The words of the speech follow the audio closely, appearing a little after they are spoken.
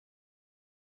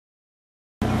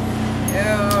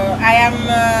I am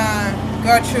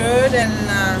Gertrude, and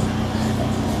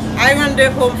I run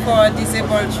the home for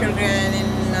disabled children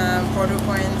in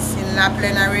Port-au-Prince, in La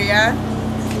Plaine area.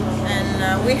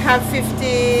 And we have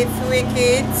 53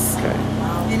 kids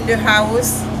in the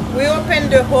house. We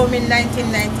opened the home in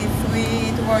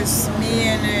 1993. It was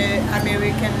me and an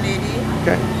American lady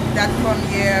that come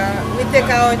here. We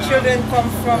take our children come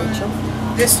from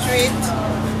the street,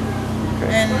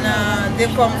 and they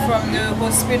come from the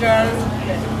hospital.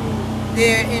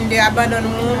 They're in the abandoned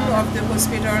room of the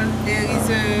hospital. There is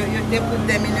they put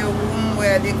them in a room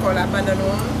where they call abandoned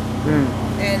room,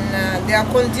 and their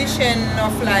condition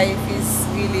of life is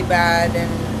really bad,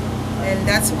 and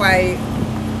that's why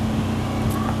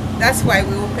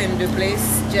we opened the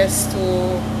place, just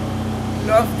to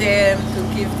love them, to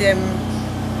give them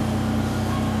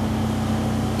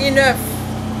enough,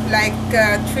 like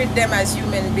treat them as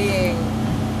human beings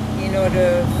in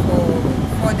order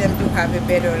for them to have a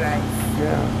better life.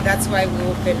 Yeah. That's why we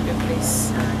opened the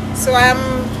place. So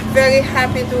I'm very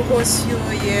happy to host you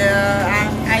here.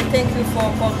 I thank you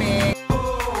for coming.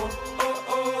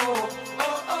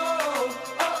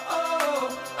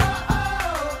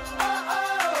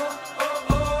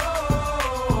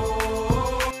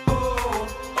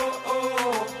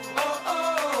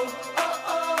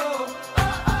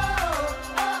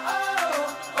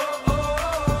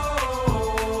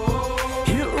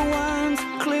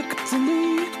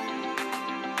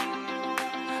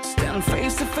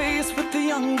 Face to face with the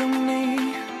younger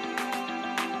me.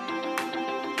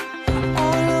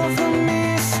 All of the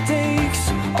mistakes,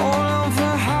 all of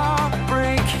the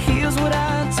heartbreak, here's what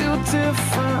I do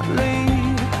differently.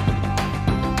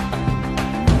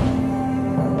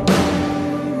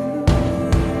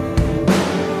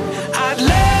 I'd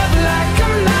live like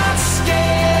I'm not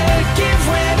scared, give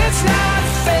when it's not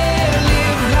fair,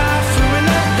 live life for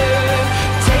another,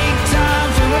 take time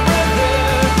for a brother.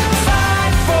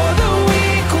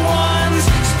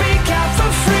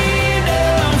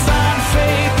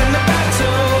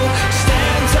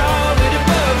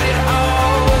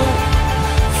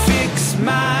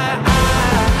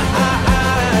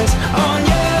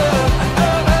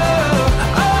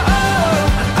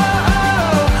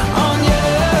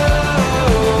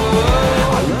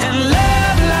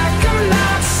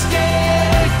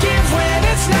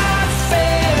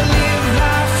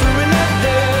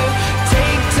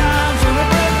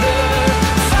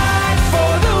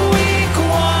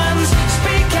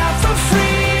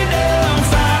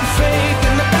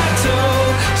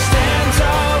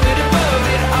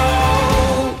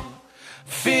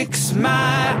 Fix my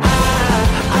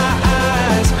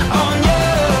eyes on you,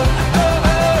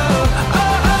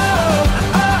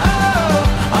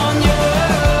 on you.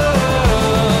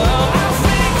 I'll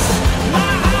fix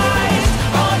my eyes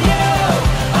on you,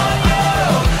 on you.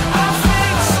 I'll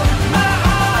fix my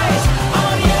eyes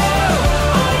on you,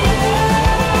 on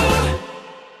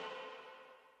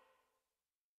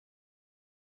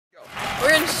you.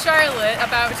 We're in Charlotte,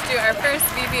 about to do our first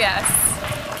VBS.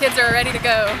 Kids are ready to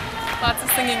go. Lots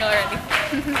of singing already.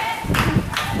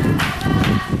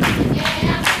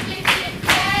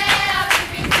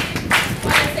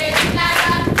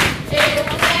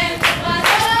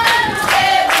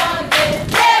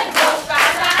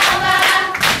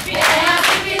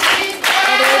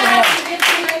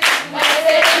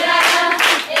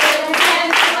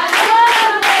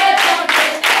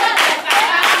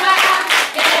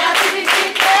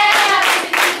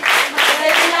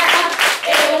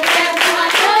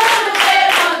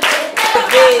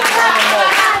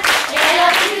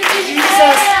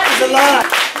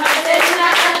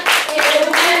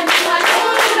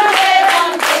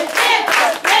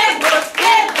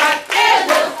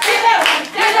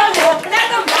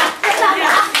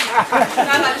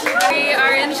 We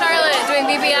are in Charlotte doing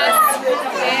VBS,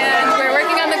 and we're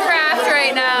working on the craft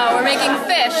right now. We're making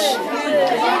fish.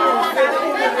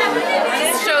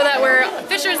 Show that we're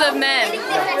fishers of men.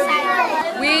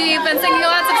 We've been singing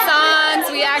lots of songs.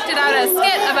 We acted out a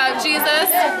skit about Jesus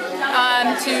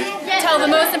to tell the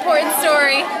most important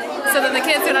story so that the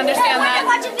kids can understand that.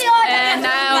 And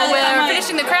now we're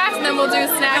finishing the craft, and then we'll do a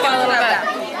snack in a little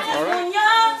bit.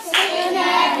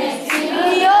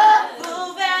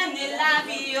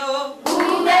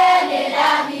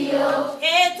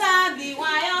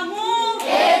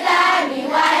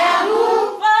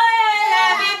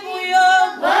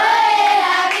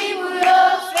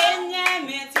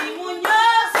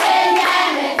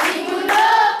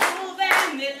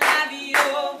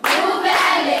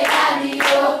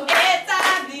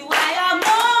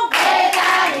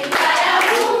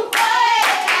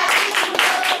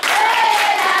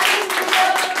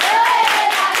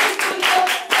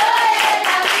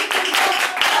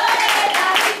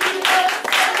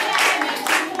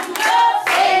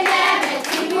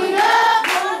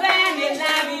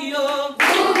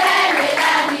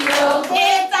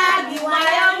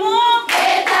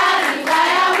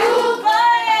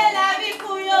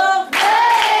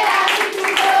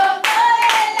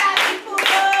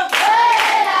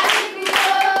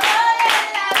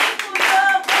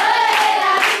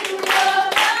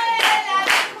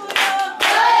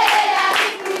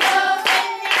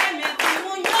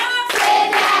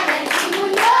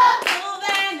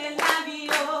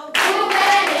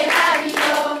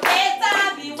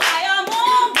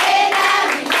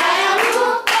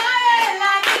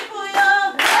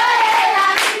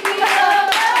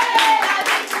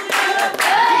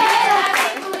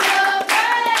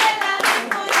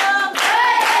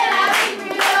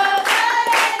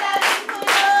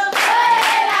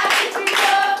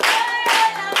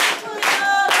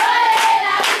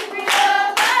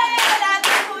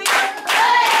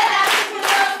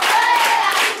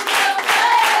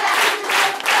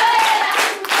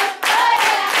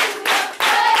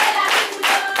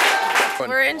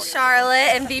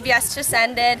 Charlotte and VBS just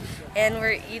ended, and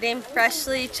we're eating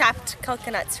freshly chopped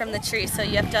coconuts from the tree. So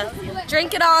you have to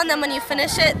drink it all, and then when you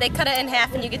finish it, they cut it in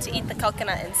half and you get to eat the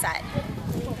coconut inside.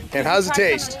 And how does it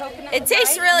taste? It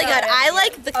tastes really good. I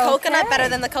like the coconut better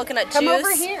than the coconut juice. Come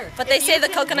over here. But they say the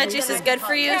coconut juice is good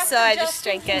for you, so I just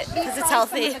drink it because it's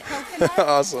healthy.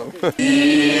 Awesome.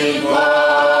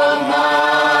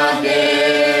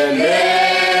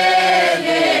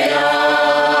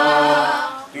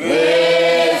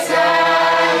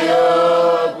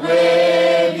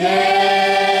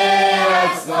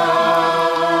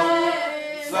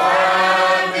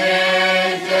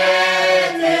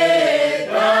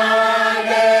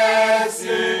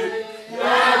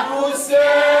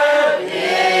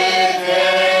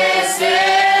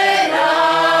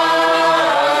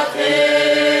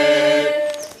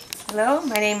 Hello,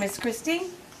 my name is Christy.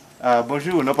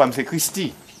 Bonjour, non pas c'est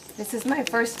Christy. This is my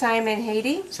first time in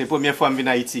Haiti, C'est la première fois que je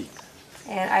viens en Haïti.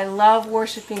 and I love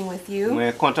worshiping with Je you.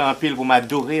 suis content en pile pour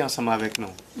m'adorer ensemble avec nous.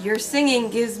 Your singing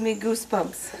gives me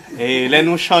goosebumps. Et là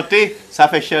nous chanter, ça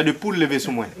fait chair de poule lever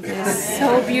sur moi. It's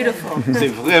so beautiful. C'est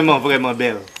vraiment vraiment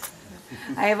belle.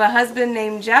 I have a husband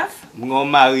named Jeff Mon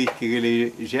mari qui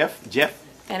est Jeff,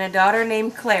 and a daughter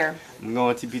named Claire.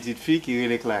 mon petite petite fille qui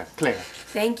est Claire.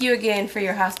 Thank you again for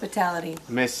your hospitality.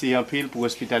 Merci en pile pour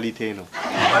l'hospitalité nous.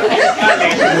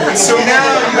 So now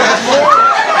you have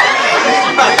more.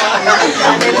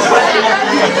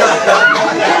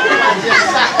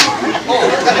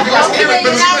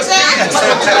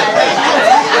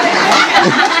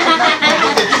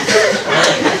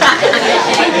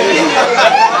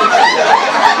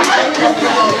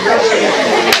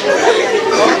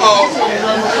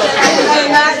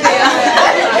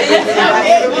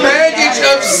 Baggage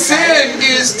of sin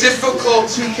is difficult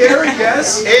to carry,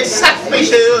 yes? Et chaque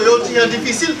péché est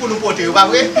difficile pour nous porter, pas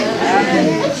vrai?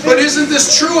 But isn't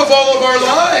this true of all of our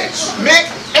lives? Mais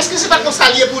est-ce que c'est pas comme ça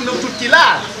lié pour nous tous qui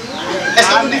là? Est-ce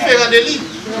que nous différents de lui?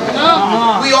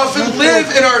 We often live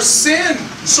in our sin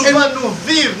Souvent nous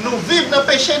vivons dans le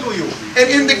péché nous yo. and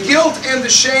in the guilt and the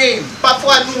shame,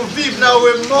 Parfois nous vivons dans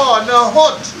le remords, dans la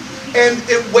honte. and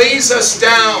it weighs us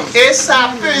down. Et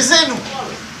ça pèse nous.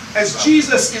 As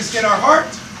Jesus is in our heart,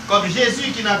 Comme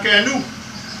Jésus qui est dans le cœur nous.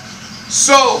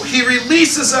 so He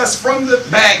releases us from the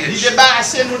Il baggage,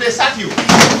 débarrasse nous de ça yo.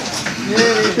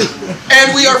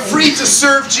 and we are free to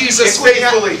serve Jesus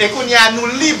faithfully, Et qu'on y a nous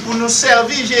libres pour nous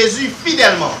servir Jésus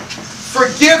fidèlement.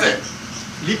 forgiven,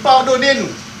 Lui pardonner nous.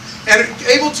 and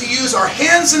able to use our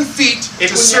hands and feet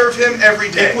to serve Him every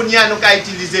Et day. qu'on y a nous qu'à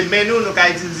utiliser mains nous qu'à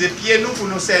utiliser pieds nous pour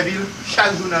nous servir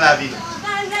chaque jour dans la vie.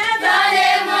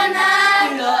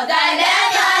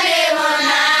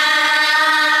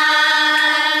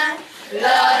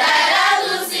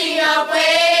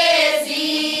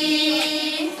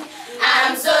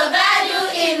 I'm so glad you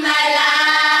in my life.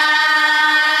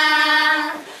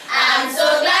 I'm so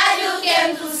glad you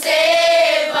came to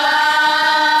save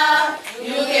us.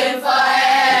 You came from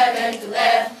heaven to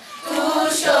earth to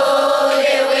show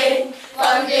the way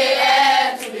from the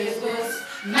earth to the cross.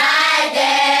 My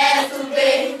debt to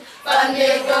pay from the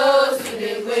cross to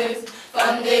the grave,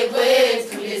 from the grave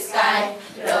to the sky.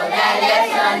 Lord, I left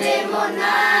your name on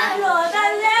high. Lord, I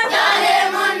left your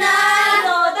name on high.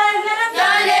 Lord, I left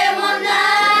your name on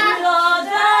high. Lord,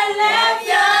 I left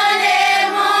your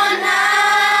name on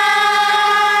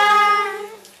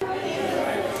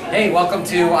high. Hey, welcome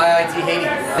to IIT Haiti.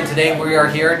 And today we are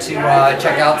here to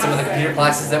check out some of the computer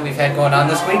classes that we've had going on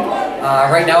this week.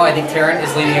 Right now I think Taryn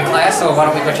is leading a class, so why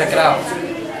don't we go check it out.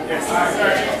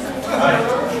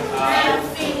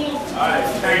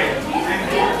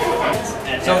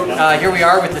 So here we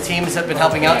are with the teams that have been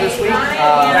helping out this week.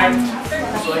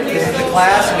 This is the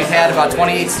class. We've had about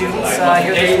 28 students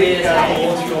here this week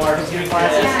taking computer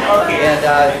classes. And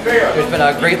there's been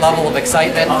a great level of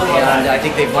excitement, and I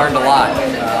think they've learned a lot.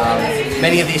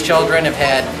 Many of these children have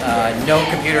had no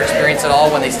computer experience at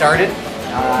all when they started.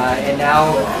 And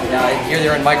now here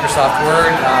they're in Microsoft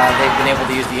Word. They've been able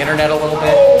to use the internet a little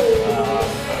bit.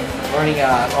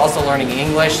 Also learning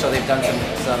English, so they've done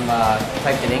some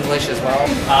typed in English as well.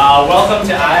 Welcome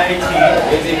to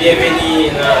IIT. Bienvenue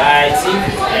in IIT.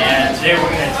 And today we're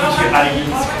going to teach you how to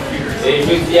use computers. Et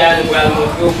aujourd'hui, nous allons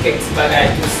vous montrer quelques bagages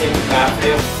tout simples à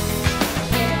faire.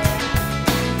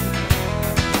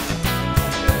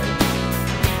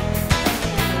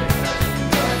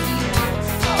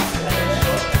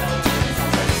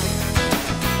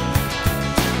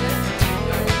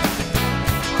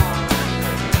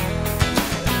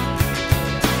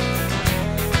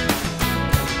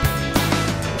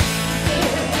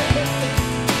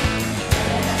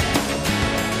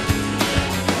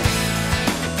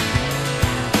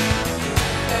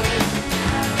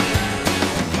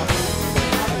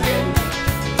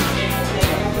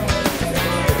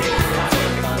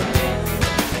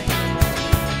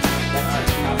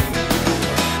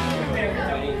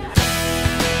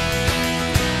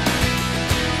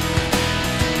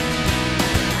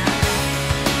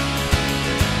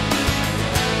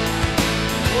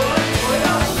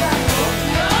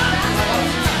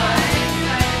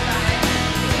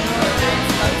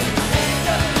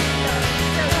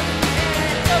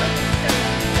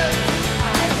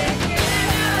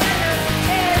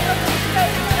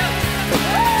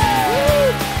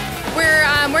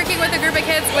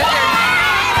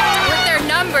 with their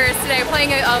numbers today,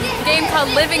 playing a game called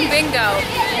Living Bingo.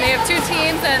 And they have 2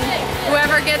 teams, and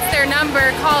whoever gets their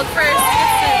number called first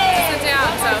gets to sit down.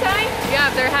 So yeah,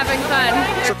 they're having fun.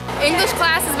 English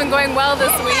class has been going well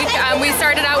this week. We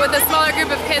started out with a smaller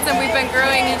group of kids, and we've been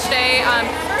growing each day.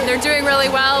 They're doing really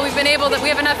well. We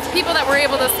have enough people that we're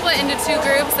able to split into 2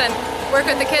 groups and work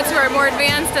with the kids who are more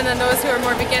advanced and then those who are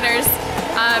more beginners,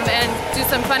 and do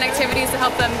some fun activities to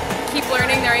help them keep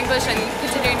learning their English and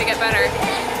continuing to get better.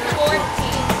 14.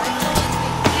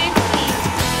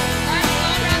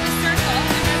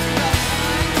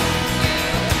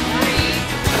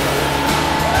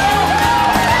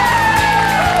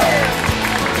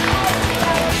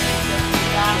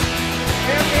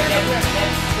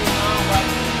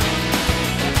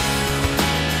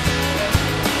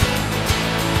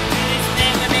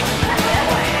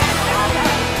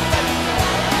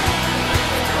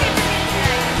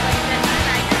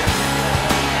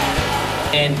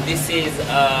 And this is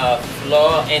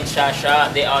Flo and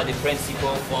Shasha. They are the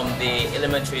principal from the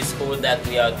elementary school that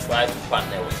we are trying to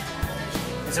partner with.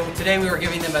 And so today we were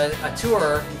giving them a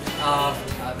tour of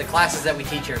the classes that we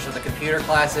teach here. So the computer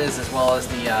classes as well as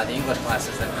the English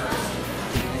classes that we're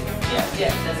teaching.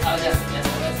 Yeah, that's how that's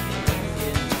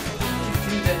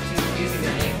using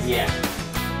their names. Yeah.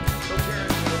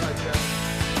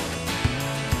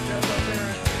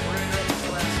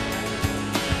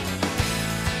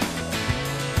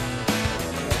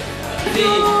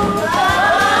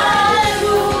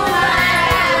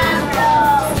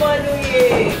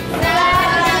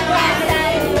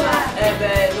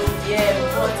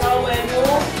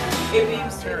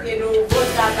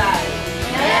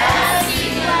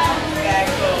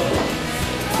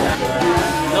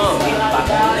 Non, mais pas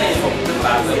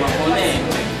connaît.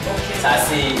 Ça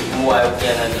c'est moi qui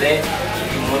en anglais, et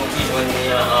puis mon petit journée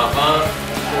en enfant,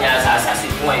 ça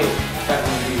c'est point. Ça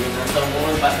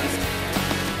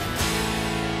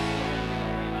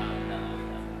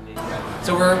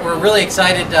So we're really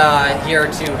excited here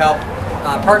to help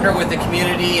partner with the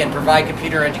community and provide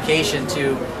computer education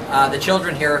to the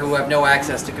children here who have no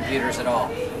access to computers at all.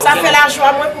 Ça fait la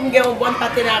joie moi pour me gagner un bon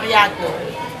partenariat avec nous.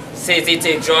 It's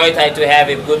a joy to have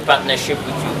a good partnership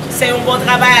with you. C'est un bon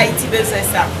travail Haïti besoin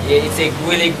ça. Yeah, it's a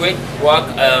really great work.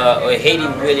 Haiti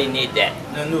really need that.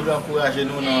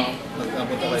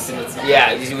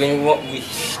 Yeah,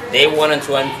 they wanted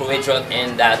to encourage us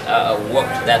in that work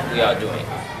that we are doing.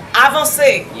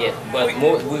 Avancer. Yeah, but we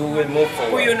will move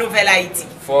forward. Pour une nouvelle Haïti.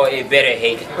 For a better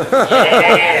Haiti.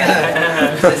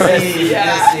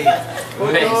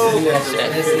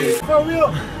 For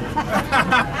real.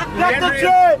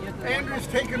 Andrew's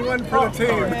taking one for the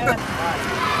team.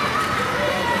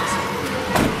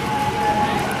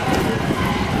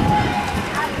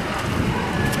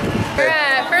 We're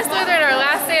at First Lutheran, our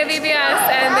last day of VBS,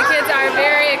 and the kids are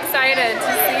very excited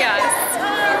to see us.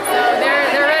 So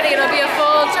they're ready. It'll be a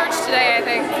full church today, I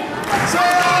think.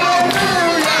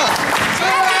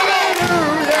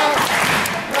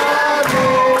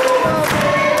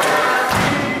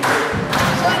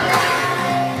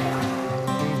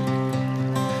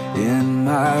 In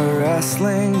my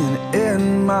wrestling and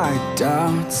in my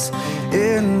doubts,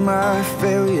 in my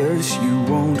failures, you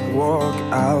won't walk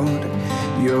out.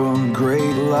 Your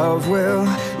great love will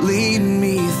lead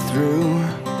me through.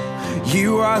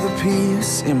 You are the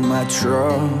peace in my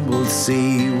troubled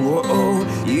sea. Whoa,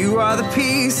 you are the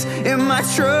peace in my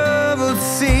troubled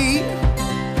sea.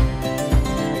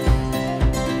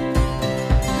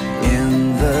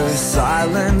 In the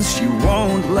silence, you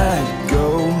won't let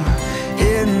go.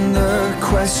 In the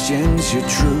questions, your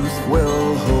truth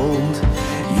will hold.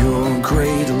 Your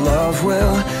great love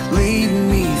will lead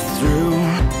me through.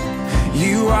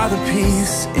 You are the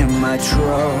peace in my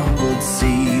troubled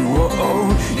sea. Whoa,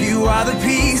 you are the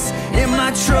peace in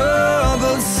my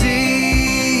troubled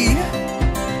sea.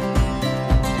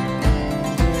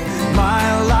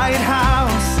 My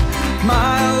lighthouse,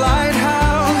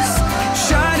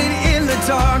 shining in the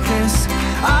darkness,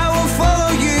 I will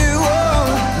follow you.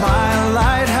 Oh, my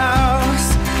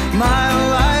lighthouse,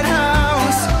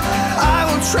 I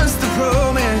will trust the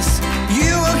promise.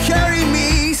 You will carry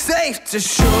me safe to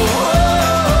shore.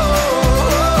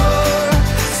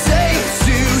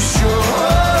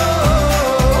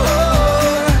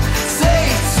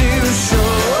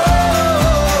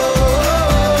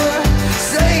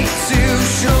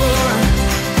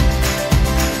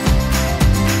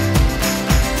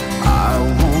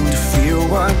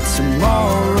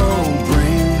 Tomorrow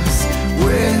brings.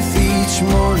 With each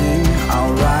morning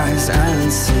I'll rise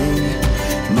and sing.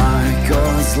 My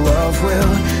God's love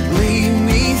will lead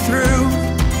me through.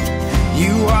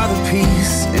 You are the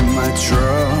peace in my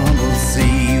troubled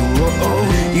sea. Whoa,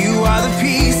 you are the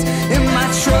peace in my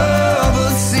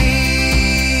troubled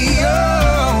sea.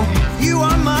 Oh, you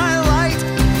are my light,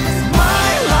 my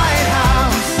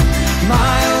lighthouse,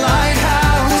 my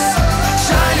lighthouse,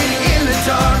 shining in the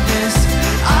darkness.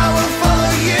 I will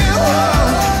follow you. Oh,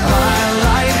 my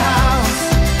lighthouse,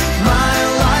 my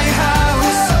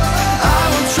lighthouse. I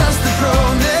will trust the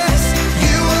promise.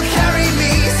 You will carry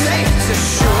me safe to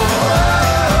shore.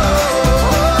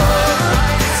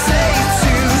 Safe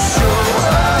to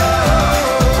shore.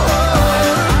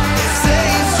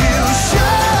 Safe to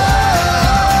shore.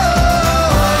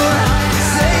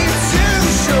 Safe to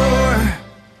shore.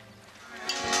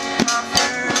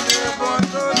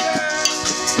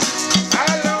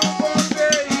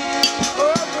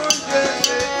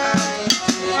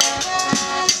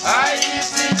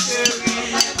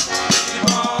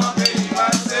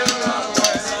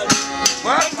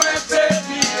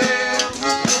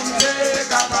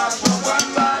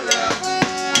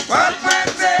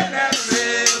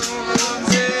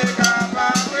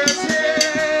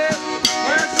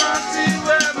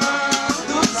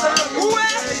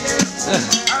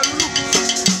 Yeah.